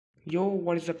Yo,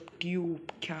 what is up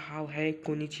tube? क्या हाल है?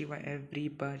 Konnichiwa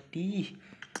everybody.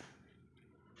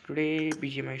 Today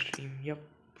BGMI stream. Yep,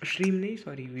 stream नहीं,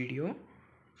 sorry, video.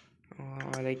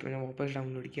 Like मैंने वापस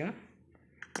डाउनलोड किया.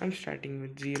 I'm starting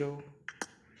with 0.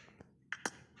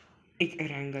 एक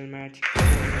angle match.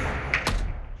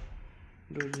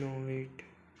 Don't know, wait.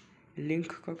 Link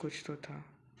का कुछ तो था.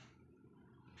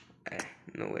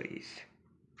 No worries.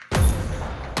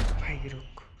 भाई रुक.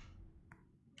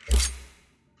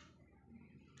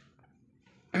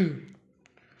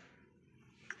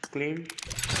 Claim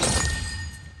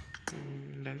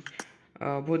done.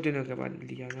 बहुत दिनों के बाद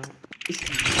लिया ना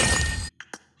इसलिए.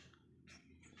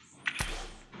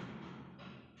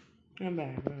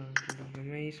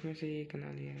 मैं इसमें से एक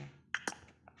ना लिया.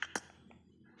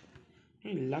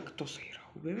 लग तो सही रहा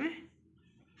हूँ मैं.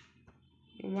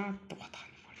 ये बात तो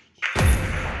बतानी पड़ेगी.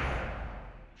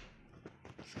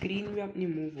 स्क्रीन भी अपनी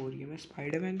मूव हो रही है. मैं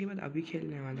स्पाइडरमैन के बाद अभी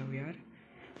खेलने वाला हूँ यार.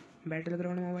 बैटल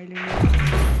ग्राउंड मोबाइल में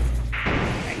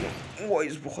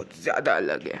वॉइस बहुत ज़्यादा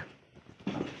अलग है.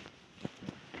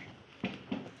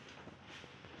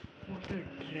 What a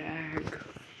drag.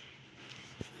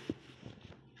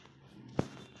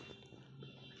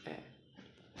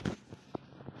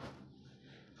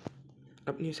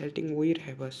 अपनी सेटिंग वही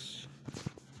रहे बस.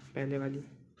 पहले वाली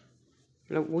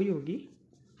मतलब वही होगी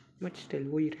बट स्टिल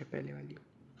वही रहे पहले वाली.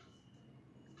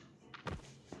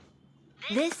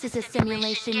 This is a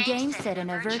simulation game set in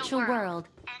a virtual world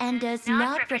and does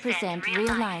not represent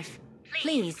real life.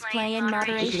 Please play in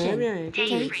moderation,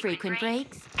 take frequent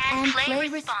breaks, and play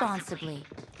responsibly.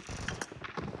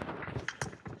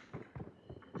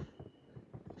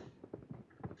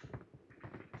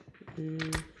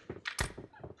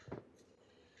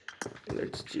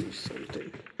 Let's choose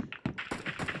something.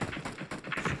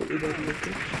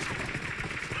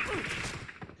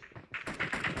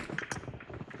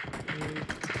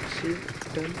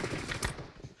 Done.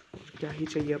 क्या ही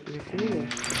चाहिए अपने को.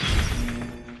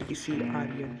 किसी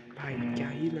आर्यन भाई क्या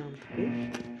ही नाम था.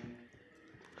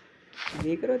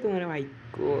 देख रहे हो तुम्हारे भाई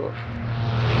को.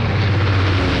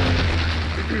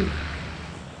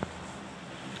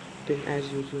 then as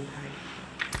usual भाई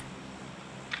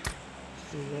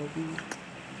लॉबी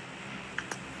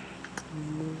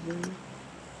मूविंग.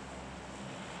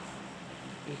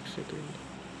 एक second.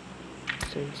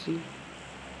 Sensi.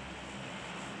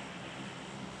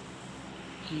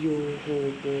 Yo ho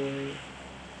boy.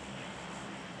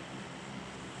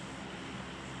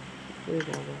 अरे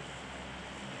बाबा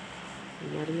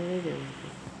मरने में गया.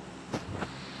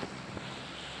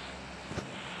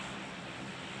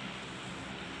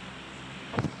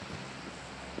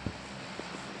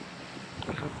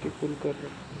 आपके पुल कर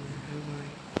रखे हैं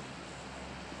भाई.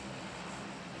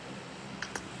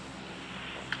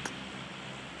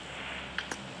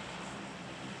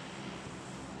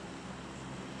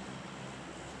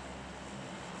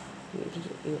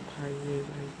 भाई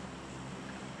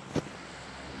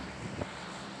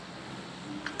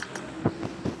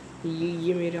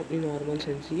ये मेरे अपनी नॉर्मल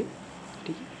सेंसी है.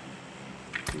 ठीक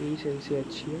है यही सेंसी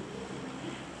अच्छी है.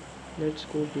 लेट्स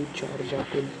गो टू जॉर्जिया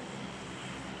पुल.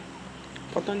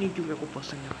 पता नहीं क्यों मेरे को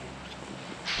पसंद है.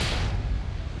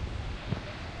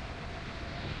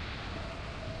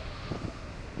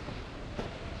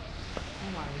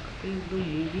 एकदम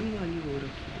मूविंग वाली हो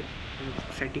रखी है.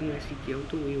 सेटिंग वैसी किया हो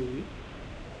तो वही होगी.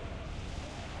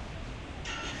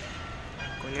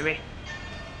 कोने में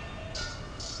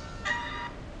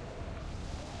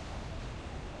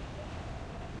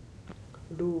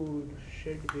डूड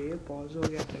शिट वे पॉज हो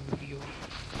गया था वीडियो.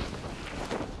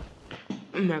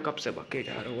 मैं कब से बके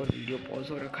जा रहा हूँ और वीडियो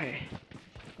पॉज हो रखा है.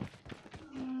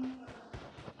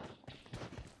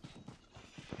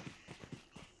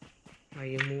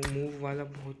 ये मूव वाला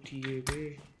बहुत ही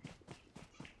है.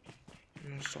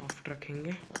 सॉफ्ट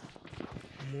रखेंगे.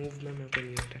 मूव में मेरे को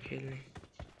नहीं आता खेलने.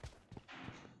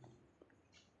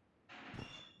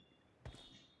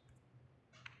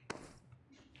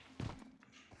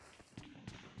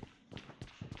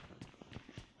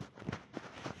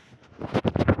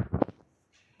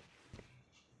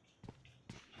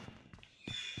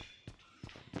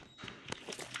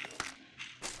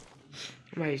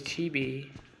 भाई छी भी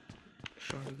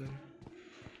शॉटगन.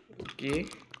 ओके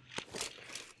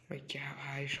भाई क्या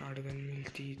भाई शॉटगन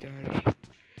मिलती इधर.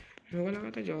 मेरे को लगा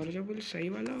था जॉर्जिया बुल सही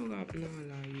वाला होगा अपना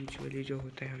वाला यूजुअली जो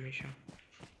होता है हमेशा.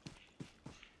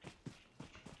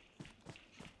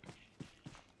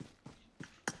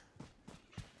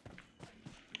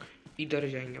 इधर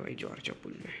जाएंगे भाई जॉर्जिया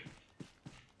पुल में.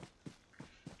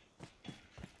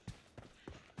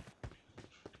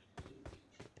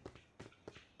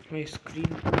 मैं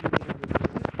स्क्रीन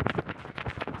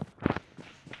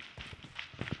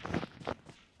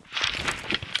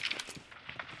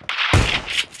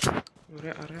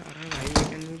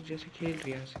जैसे खेल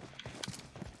रही है।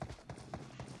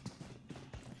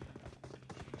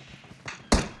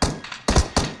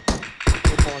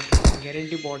 बॉट,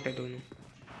 गारंटी बॉट है दोनों।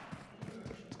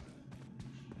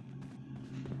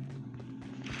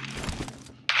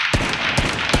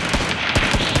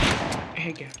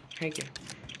 है क्या, है क्या,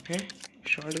 है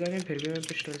शॉटगन है, फिर भी मैं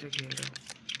पिस्टल से खेल रहा हूँ।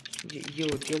 ये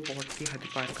होती है बॉट की हद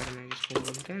पार करना, जिसको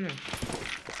बोलते हैं ना,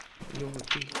 ये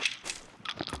होती।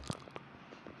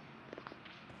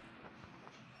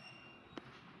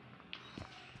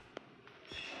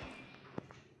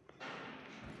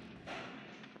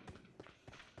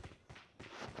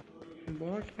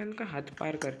 बॉट गन का हद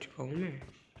पार कर चुका हूँ मैं।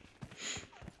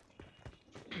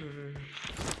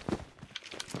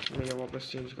 मैं वापस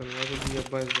चेंज करूँगा क्योंकि ये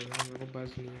बस देगा, मेरे को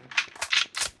बस नहीं है।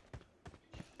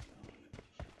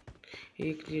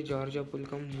 एक ये जॉर्जिया पुल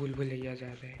का भूल भुलैया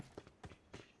ज़्यादा है।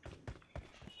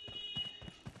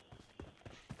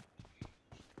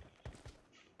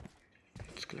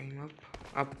 Let's climb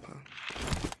up,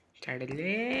 चढ़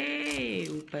ले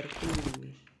ऊपर को।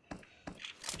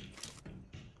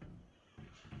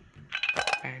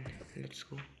 Pan, let's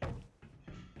go.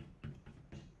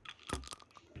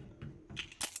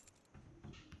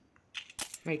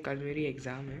 भाई कल मेरी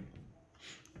एग्ज़ाम है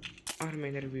और मैं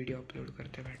इधर वीडियो अपलोड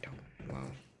करते बैठा हूँ। वाह,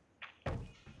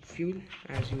 फ्यूल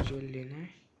एज यूजुअल लेना है।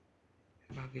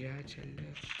 भाग जा,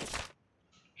 चल।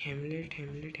 हेमलेट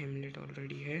हेमलेट हेमलेट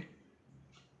ऑलरेडी है।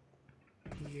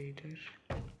 ये इधर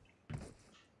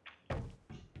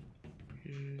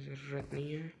ज़रूरत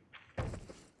नहीं है।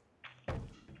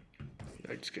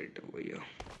 लेट्स गेट भैया।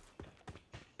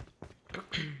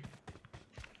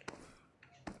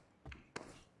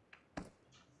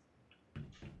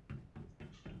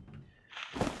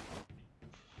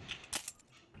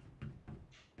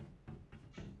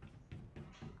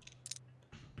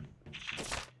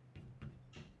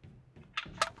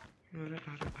 अरे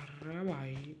अरे अरे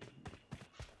भाई,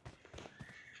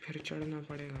 फिर चढ़ना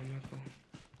पड़ेगा मेरे को।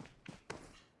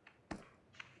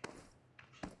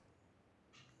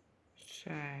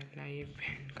 साला ये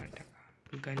बहन का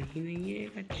टका गन ही नहीं है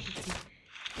एक अच्छी सी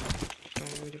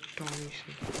टॉमी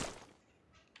से।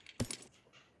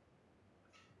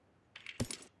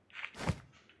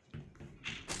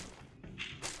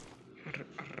 अरे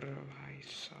अरे भाई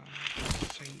साहब,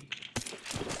 सही।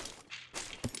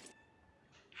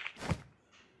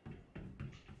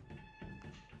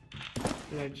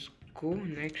 Let's go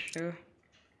next.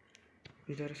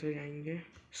 इधर से जाएंगे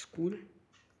स्कूल।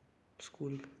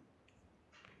 स्कूल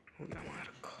हो गया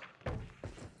मार्क।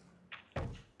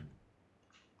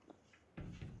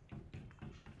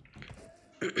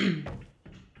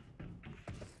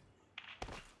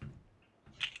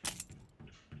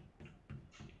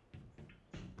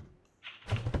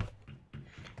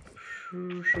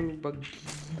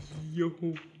 बग्गी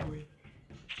हुए।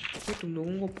 तुम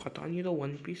लोगों को पता नहीं था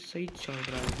वन पीस सही चल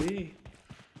रहा है बे।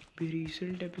 भी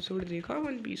रिसेंट एपिसोड देखा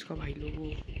वन पीस का भाई लोगों।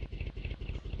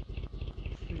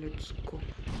 Let's go.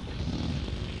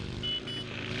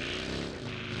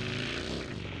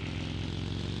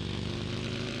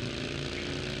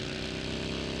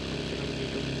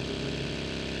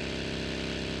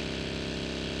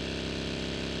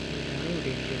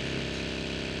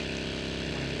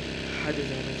 हद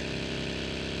ज़्यादा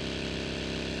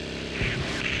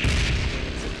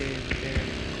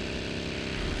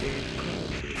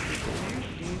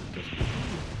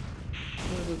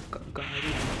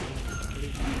गाड़ी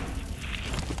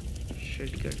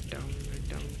shit, get down get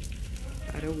down.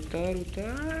 अरे उतर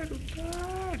उतर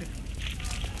उतर।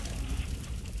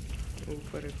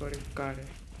 ऊपर एक और एक कार है।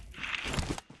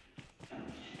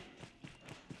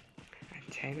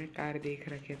 अच्छा है ना, कार देख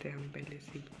रखे थे हम पहले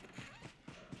से ही।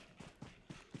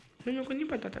 मेरे को नहीं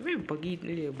पता था भाई बगी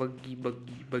बग्गी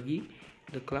बग्गी बगी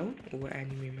द क्लाउड वो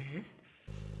एनिमे में है।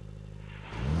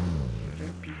 अरे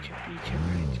पीछे पीछे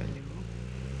भाई चले वो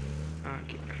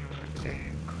आगे। हाँ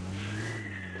देख,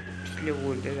 इसलिए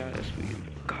बोलते ज़्यादा स्पीड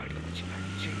में गाड़ी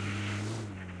चलानी चाहिए।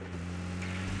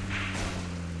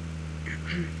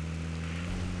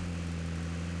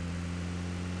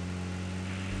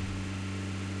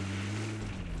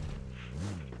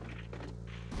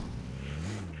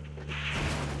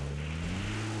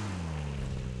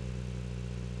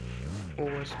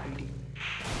 Over speeding.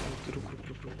 रुक रुक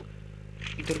रुक रुक,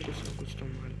 इधर कुछ ना कुछ तो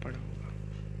माल पड़ा होगा।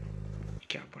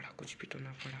 क्या पड़ा? कुछ भी तो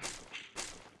ना पड़ा।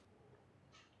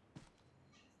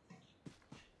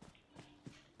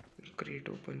 क्रेट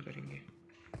ओपन करेंगे।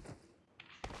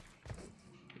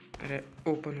 अरे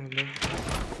ओपन हो गया।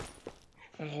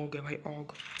 हो गया भाई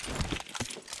ऑग।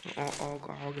 ऑग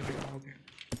ऑग है भाई, ऑग है।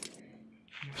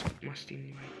 मस्ती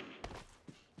नहीं भाई।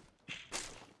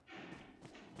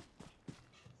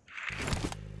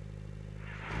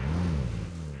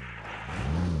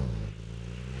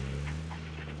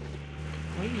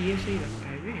 सही लगता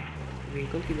है वे।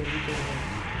 व्हीकल किधर भी चल रहा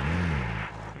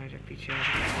है। आजा पीछे आ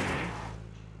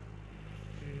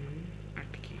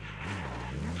अटकी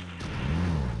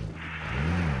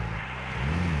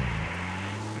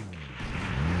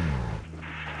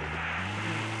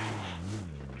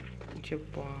जब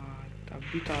बात अब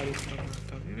भी तारीफ कर रहा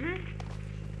था मैं।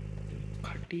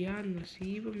 खटिया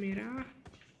नसीब मेरा।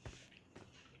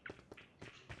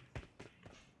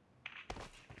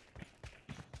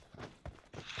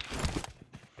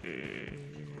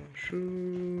 शू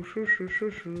शू शू शू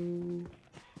शू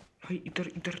भाई इधर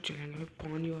इधर चलेंगे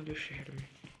पानी वाले शहर में।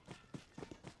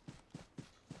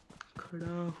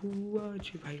 खड़ा हुआ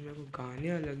जी भाई मेरे को गाने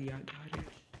अलग याद आ रहे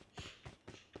हैं।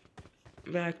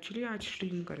 मैं एक्चुअली आज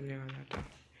स्ट्रीम करने वाला था।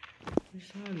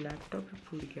 ऐसा लैपटॉप ही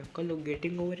फूट गया। कल लोग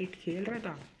गेटिंग ओवर इट खेल रहा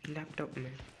था लैपटॉप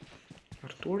में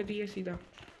और तोड़ दिए सीधा।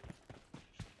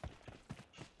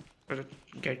 और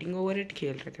गेटिंग ओवर इट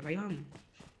खेल रहे थे भाई हम।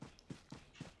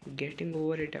 गेटिंग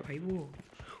ओवर इट है भाई वो।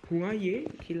 हुआ ये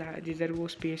कि जिधर वो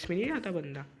स्पेस में नहीं जाता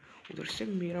बंदा उधर से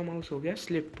मेरा माउस हो गया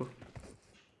स्लिप।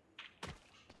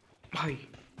 भाई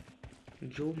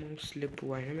जो माउस स्लिप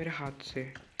हुआ है ना मेरे हाथ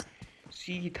से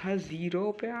सीधा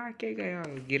 0 पे आके गया।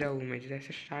 गिरा हूँ मैं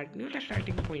जैसे स्टार्ट नहीं होता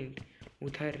स्टार्टिंग पॉइंट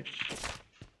उधर।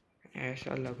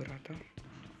 ऐसा लग रहा था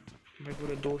भाई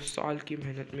पूरे 2 साल की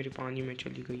मेहनत मेरी पानी में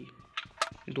चली गई।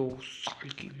 2 साल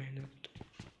की मेहनत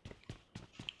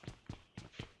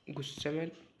गुस्से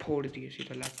में फोड़ दिए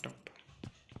सीधा लैपटॉप।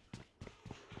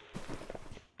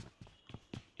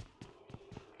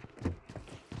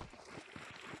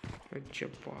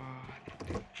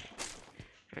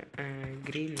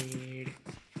 ग्रेनेड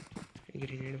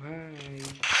ग्रेनेड भाई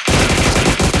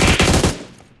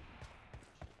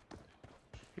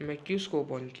मैं क्यों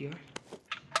स्कोप ऑन किया।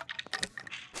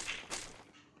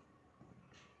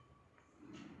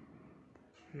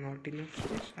 Not enough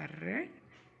space. अरे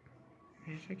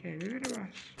ऐसा क्या है मेरे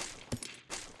पास।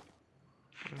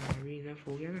 अभी इनफ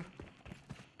हो गया ना।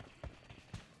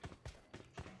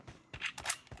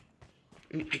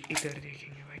 इधर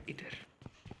देखेंगे भाई इधर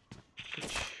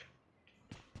कुछ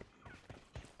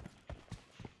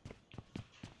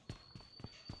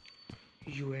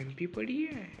यूएमपी पड़ी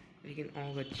है लेकिन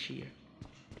आग अच्छी है।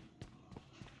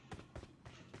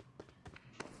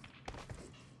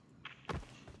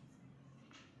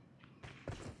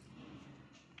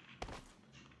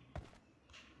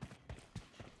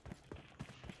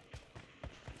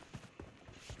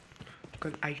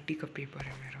 कल आईटी का पेपर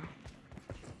है मेरा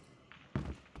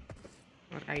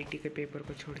और आईटी के पेपर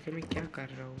को छोड़ के मैं क्या कर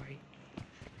रहा हूँ भाई।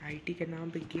 आईटी के नाम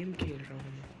पे गेम खेल रहा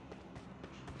हूँ मैं।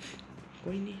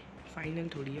 कोई नहीं फाइनल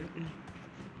थोड़ी है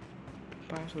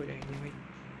पास हो जाएंगे भाई।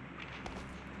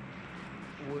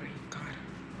 वो रही कार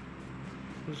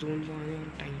जोन में आने और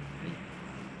टाइम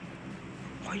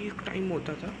भाई एक टाइम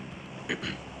होता था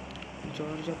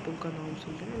जॉर्जिया पुल का नाम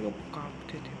सुनते ना लोग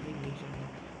कांपते थे भाई। नहीं जाना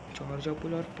जॉर्जिया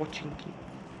पुल और पोचिंकी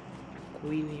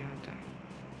कोई नहीं आता।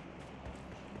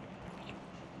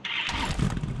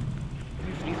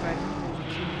 फ्री फायर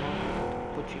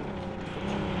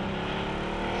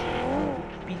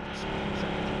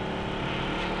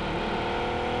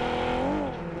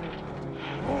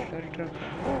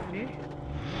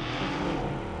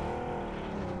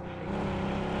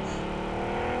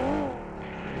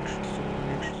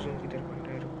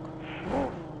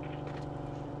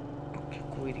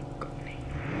कोई दिक्कत नहीं।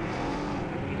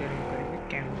 इधर हम करेंगे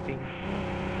कैंपिंग।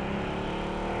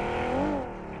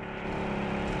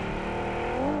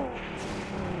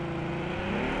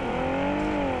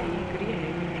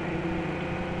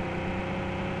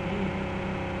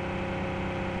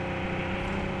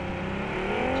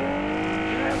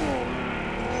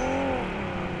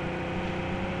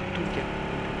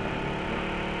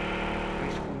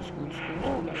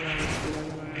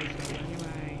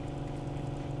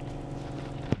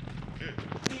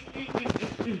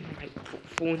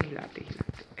 फोन हिलाते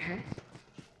हिलाते हैं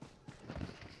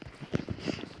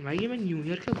भाई। ये मैं न्यू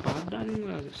ईयर के बाद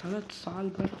डालूंगा। साल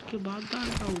भर के बाद डाल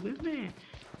रहा हूँ मैं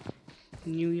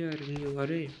न्यू ईयर।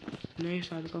 अरे नए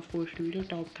साल का फर्स्ट वीडियो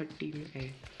टॉप 30 में है।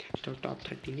 तो टॉप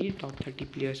 30 नहीं टॉप 30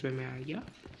 प्लेयर्स में मैं आ गया।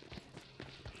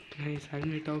 नए साल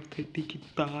में टॉप 30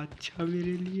 कितना अच्छा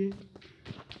मेरे लिए।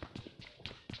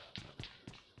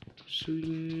 जुई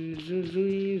जुई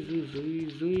जुई जुई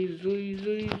जुई जुई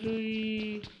जुई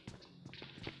जुई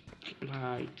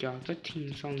भाई क्या का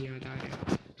थीम सॉन्ग याद आ रहा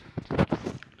है।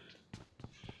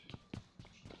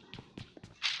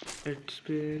 It's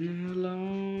been a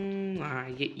long हाँ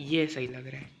ये सही लग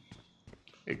रहा है।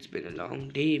 It's been a long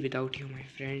day without you my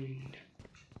friend।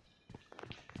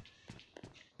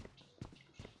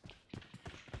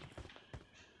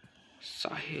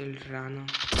 साहिल राणा।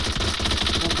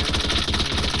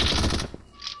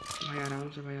 भाई आराम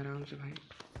से भाई, आराम से भाई,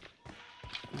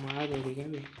 मार दे क्या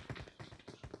भाई?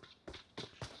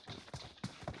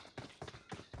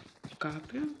 कहाँ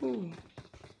पे वो?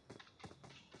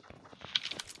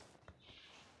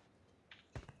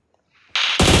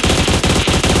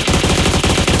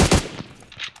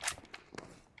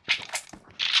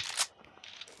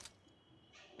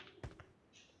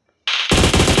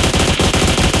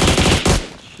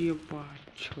 ये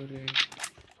बात छोड़े,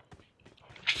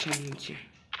 चल नीचे।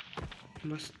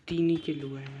 बस 3 ही किलो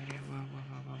है मेरे। वाह वाह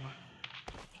वाह वाह वाह।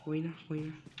 कोई ना कोई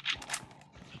ना,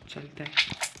 चलता है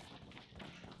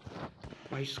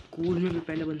भाई। स्कूल में भी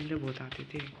पहले बंदे बहुत आते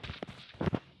थे।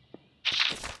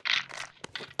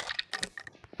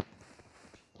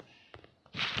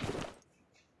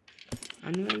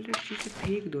 अनवांटेड चीज़ें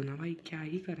फेंक दो ना भाई, क्या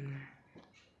ही करना है।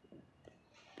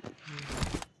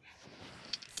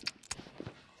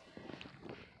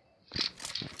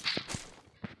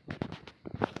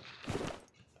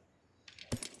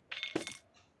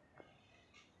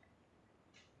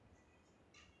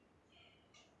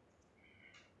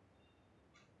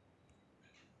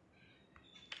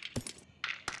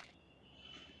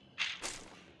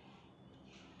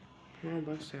 हाँ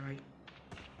बस है भाई,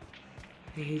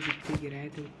 यही जितने गिराए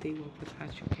थे उतने ही वापस आ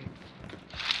चुके हैं।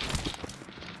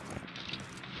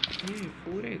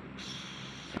 पूरे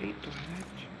सही तो है।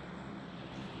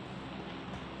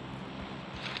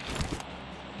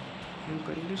 हम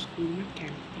करेंगे स्कूल में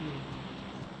कैंपिंग।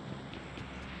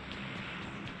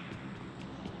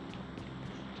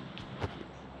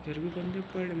 इधर भी बंदे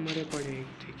पड़े मरे पड़े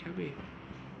थे क्या भाई?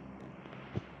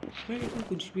 मैं लेकिन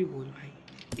कुछ भी बोल भाई,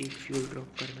 एक फ्यूल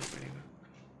ड्रॉप करना पड़ेगा।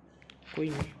 कोई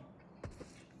नहीं,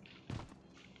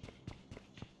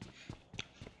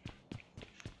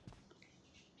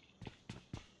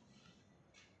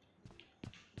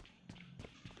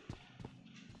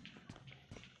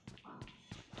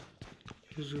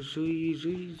 जुई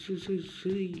जुई जुई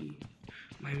जुई।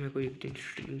 भाई मेरे को एक दिन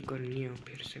स्ट्रीम करनी है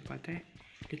फिर से, पता है,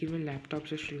 लेकिन मैं लैपटॉप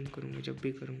से स्ट्रीम करूँगा जब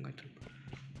भी करूँगा तो।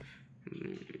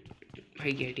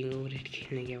 भाई गेटिंग ओवर इट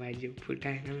खेलने के बाद जो फुटा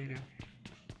है ना मेरा,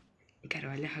 घर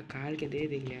वाले हकाल के दे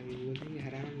देंगे। अभी बोलेंगे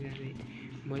हराम जादे,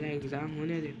 बोला एग्ज़ाम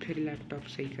होने दे फिर लैपटॉप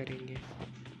सही करेंगे।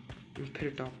 फिर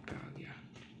टॉप पे आ गया।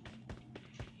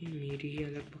 ये मेरी ही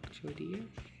अलग बकचोदी है।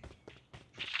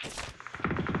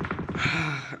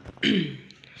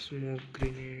 स्मोक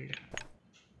ग्रेनेड,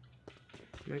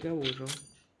 मैं क्या बोल रहा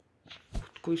हूँ,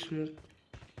 कोई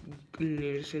स्मोक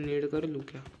नेड से नेड कर लूँ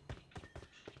क्या?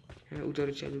 है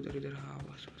उधर, चल उधर इधर। हाँ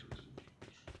बस बस बस,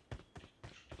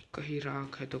 कहीं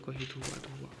राख है तो कहीं धुआं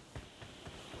धुआं।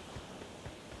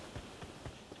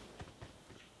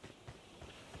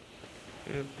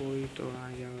 कोई तो आ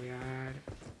जाओ यार।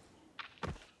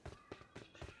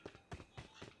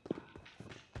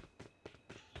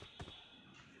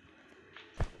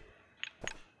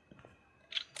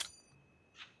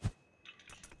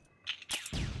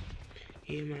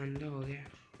 ये मैं अंधा हो गया।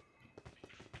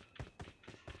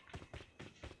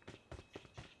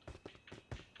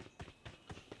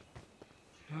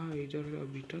 हाँ इधर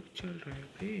अभी तक चल रहा है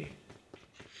बे।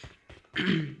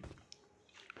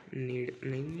 नीड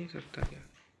नहीं ले सकता क्या?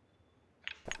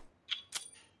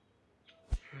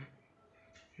 हाँ,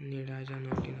 नीड आ जा,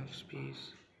 नॉट इनफ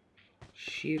स्पेस।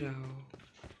 शिराओ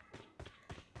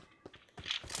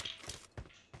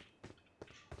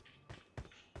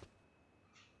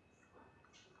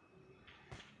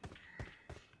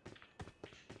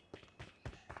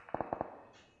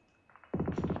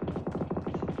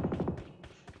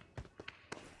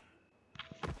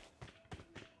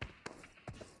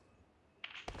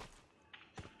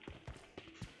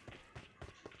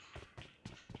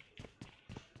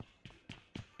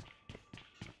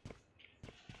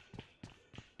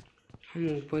हम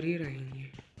ऊपर ही रहेंगे।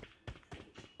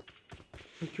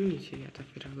 मैं क्यों नीचे गया था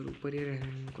फिर, अगर ऊपर ही रहना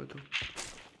है हमको तो।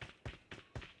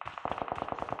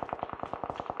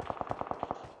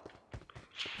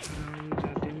 आराम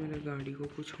जाते मेरे गाड़ी को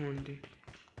कुछ होने दे।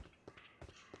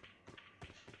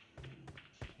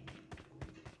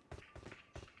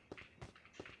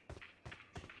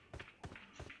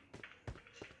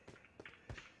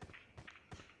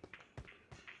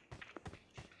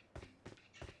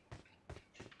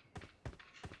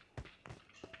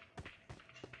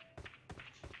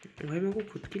 भाई मेरे को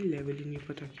खुद की लेवल ही नहीं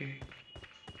पता क्या है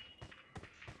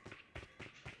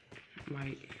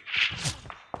भाई।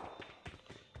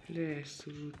 अरे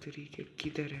तरीके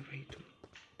किधर है भाई? तू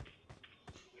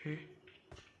है,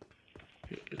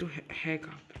 तो है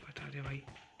कहाँ पे, बता दे भाई।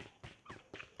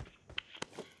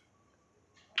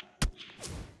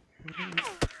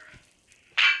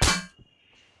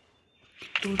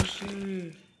 दूर से।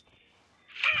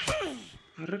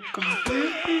 अरे कहाँ पे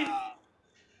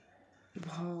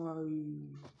भाई?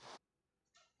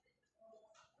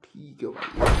 ठीक है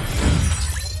भाई,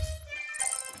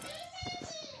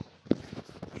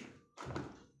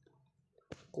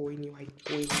 कोई नहीं भाई,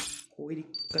 कोई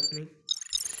दिक्कत नहीं।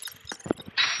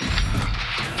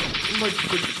 But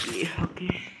good, okay,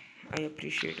 I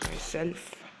appreciate my self.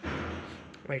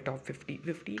 भाई टॉप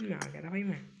 15 में आ गया था भाई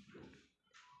मैं।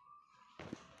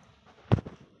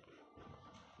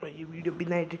 ये वीडियो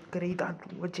बिना एडिट करे ही डाल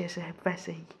दूंगा, जैसे है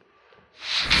वैसे ही।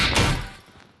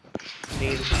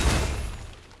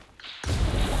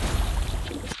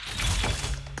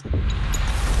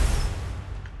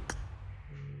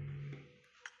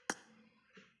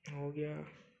 हो गया,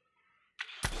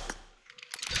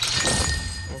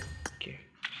 ओके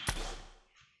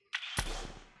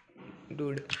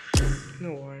डूड,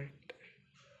 नो व्हाट,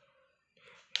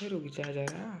 रुक जा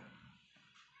जरा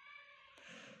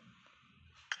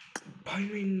भाई।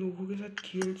 मैं इन लोगों के साथ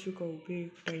खेल चुका हूँ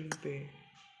एक टाइम पे।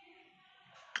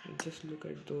 Just look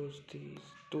at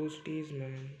those days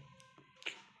man.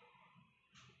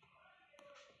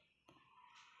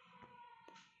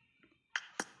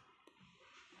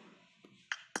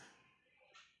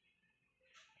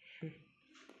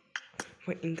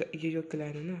 भाई इनका ये जो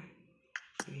क्लैन है ना,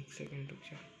 एक सेकंड रुक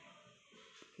जा,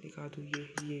 दिखा दूँ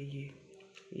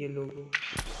ये लोगो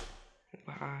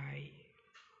भाई।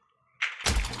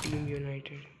 Team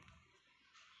United,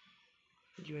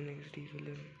 UNXD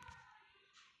villain,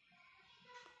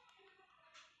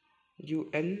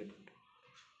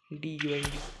 UND।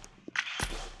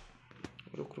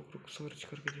 रुक सर्च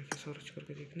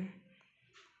करके देखना।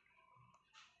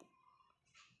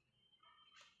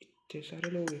 इतने सारे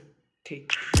लोग थे।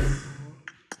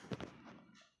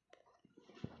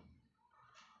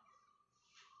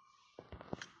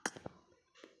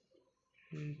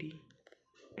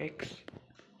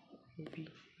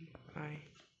 DXVI,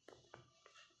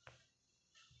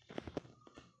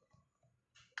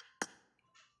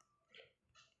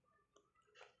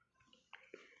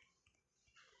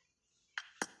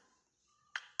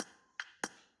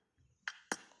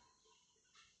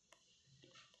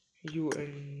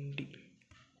 UND।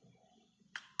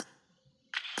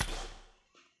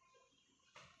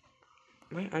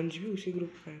 भाई अंश भी उसी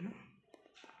ग्रुप का है ना?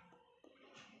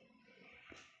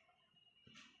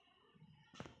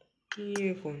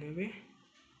 ये कौन है बे?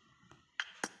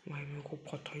 भाई मेरे को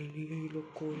पता ही नहीं है ये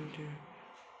लोग कौन थे,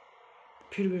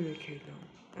 फिर भी मैं खेला हूँ।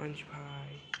 अंश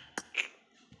भाई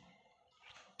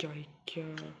क्या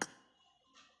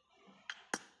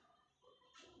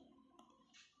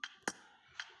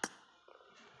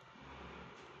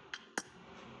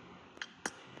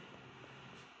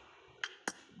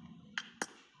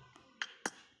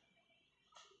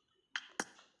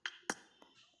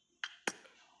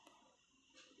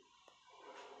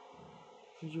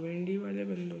UND वाले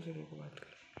बंदों से मेरे को बात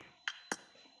कर।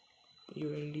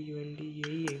 UND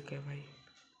यही है क्या भाई?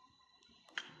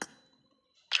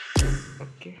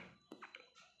 ओके,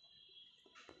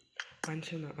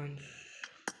 अंश ना अंश।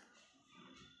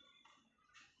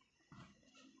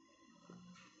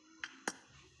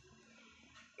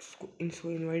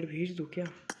 इसको इनवाइट भेज दूँ क्या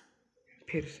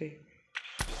फिर से?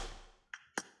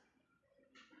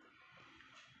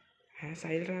 है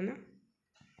साहिल राणा,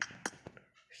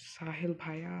 साहिल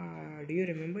भाया, do you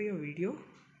remember your video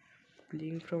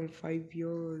playing from 5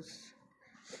 years?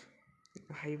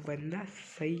 भाई बंदा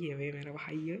सही है भाई, मेरा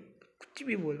भाई है, कुछ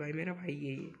भी बोल भाई, मेरा भाई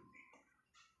है ये,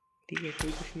 ठीक है?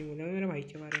 कोई कुछ नहीं बोला मेरा भाई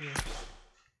के बारे में।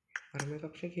 और मैं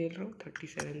कब से खेल रहा हूँ?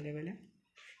 37 लेवल है,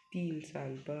 3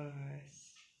 साल बस।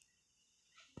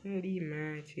 मेरी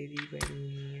मैच यदि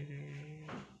बनी है,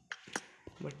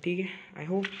 बट ठीक है। I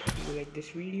hope you like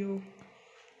this video,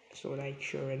 so like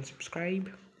share and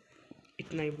subscribe.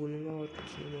 इतना ही बोलूँगा और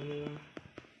कुछ नहीं बोलूँगा।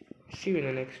 सी you in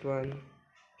the next one,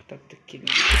 तब तक के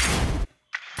लिए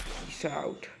पीस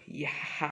आउट। या